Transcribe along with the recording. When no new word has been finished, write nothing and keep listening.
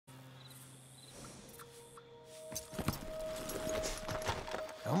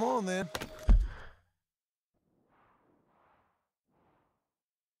on then.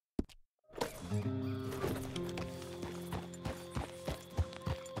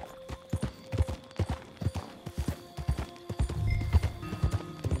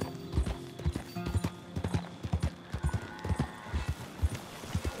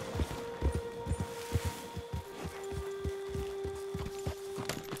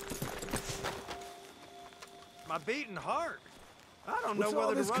 My beating heart. I don't What's know all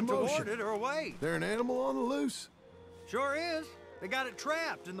whether to this run commotion? toward it or wait. There an animal on the loose? Sure is. They got it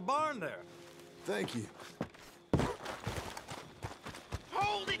trapped in the barn there. Thank you.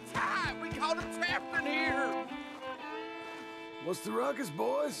 Hold it tight! We caught him trapped in here! What's the ruckus,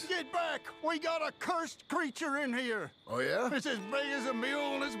 boys? Get back! We got a cursed creature in here! Oh, yeah? It's as big as a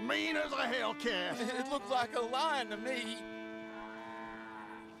mule and as mean as a hellcat! It looked like a lion to me.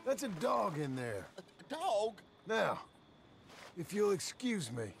 That's a dog in there. A dog? Now, if you'll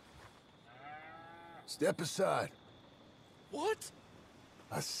excuse me. Step aside. What?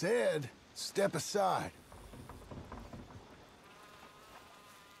 I said, step aside.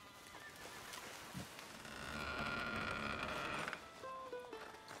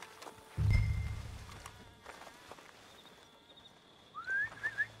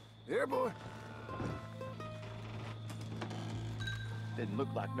 Here, boy. Didn't look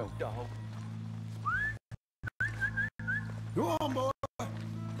like no dog. Go on, boy.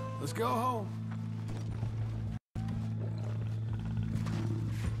 Let's go home.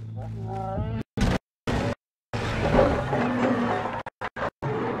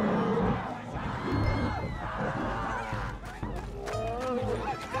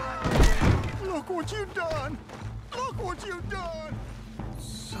 Look what you done! Look what you done!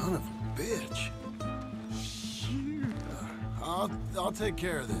 Son of a bitch. Shoot. I'll take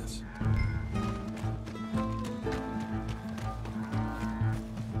care of this.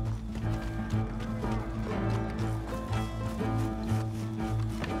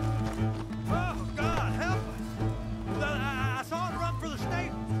 Oh, God, help us! I saw it run for the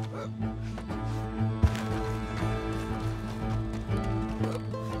stable.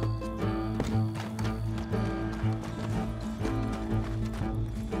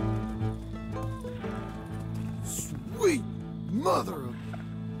 Sweet mother of...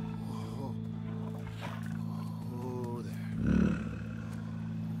 Oh, oh there.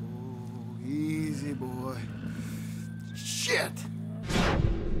 Oh, easy, boy. Shit!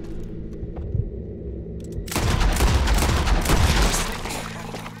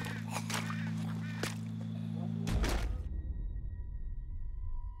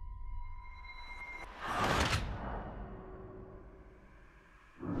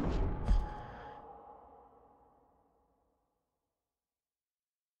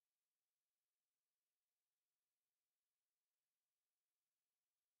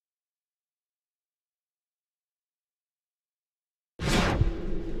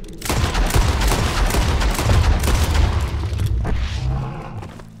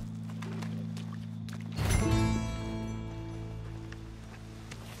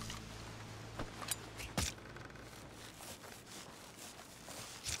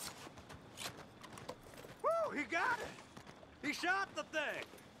 Woo, he got it! He shot the thing!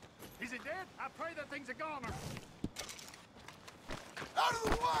 Is it dead? I pray that thing's a goner. Out of the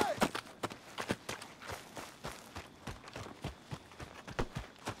way!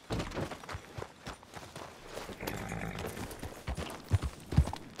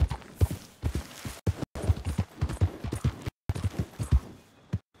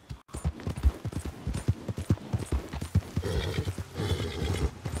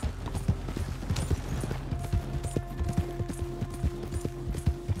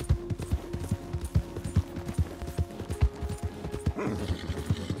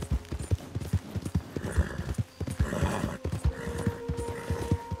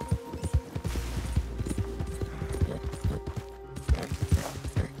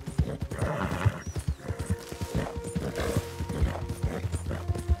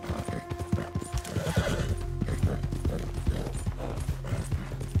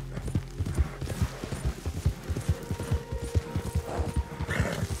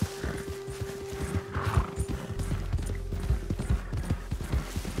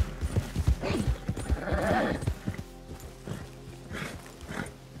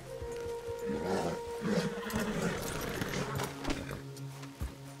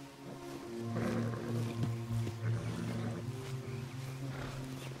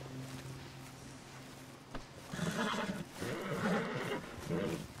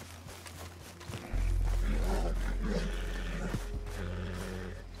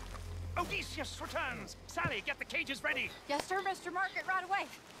 Odysseus returns! Sally, get the cages ready! Yes, sir, Mr. Market, right away.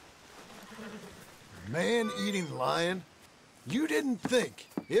 Man-eating lion? You didn't think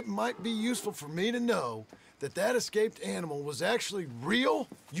it might be useful for me to know that that escaped animal was actually real?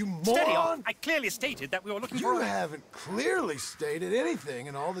 You moron! Steady on. I clearly stated that we were looking for You haven't clearly stated anything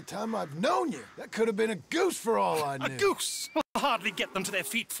in all the time I've known you. That could have been a goose for all I knew. a goose. Will hardly get them to their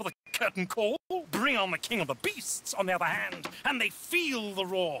feet for the curtain call. Bring on the king of the beasts, on the other hand, and they feel the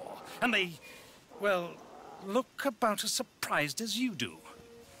roar. And they, well, look about as surprised as you do.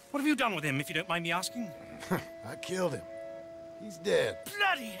 What have you done with him, if you don't mind me asking? I killed him. He's dead.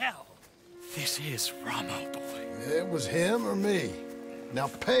 Bloody hell! This is rum, old boy. It was him or me. Now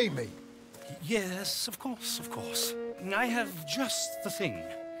pay me. Yes, of course, of course. I have just the thing.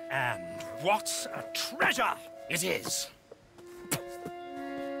 And what a treasure it is!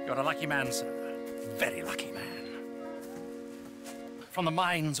 You're a lucky man, sir. Very lucky man. From the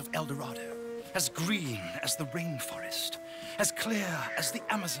mines of El Dorado, as green as the rainforest, as clear as the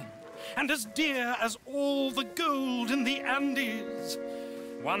Amazon, and as dear as all the gold in the Andes.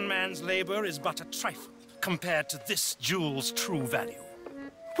 One man's labor is but a trifle compared to this jewel's true value.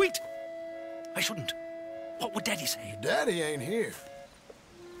 Wait! I shouldn't. What would Daddy say? Daddy ain't here.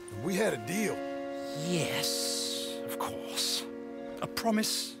 We had a deal. Yes, of course. A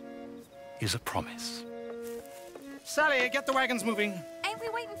promise is a promise. Sally, get the wagons moving. Ain't we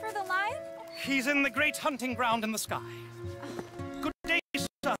waiting for the lion? He's in the great hunting ground in the sky. Good day,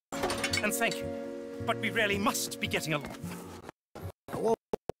 sir, and thank you. But we really must be getting along. I won't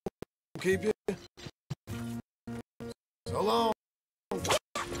keep you. So long.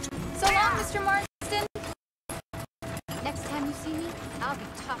 So long, Mr. Marston. Next time you see me, I'll be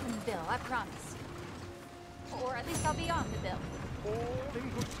topping the bill, I promise. Or at least I'll be on the bill. All in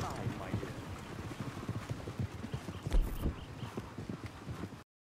good time, my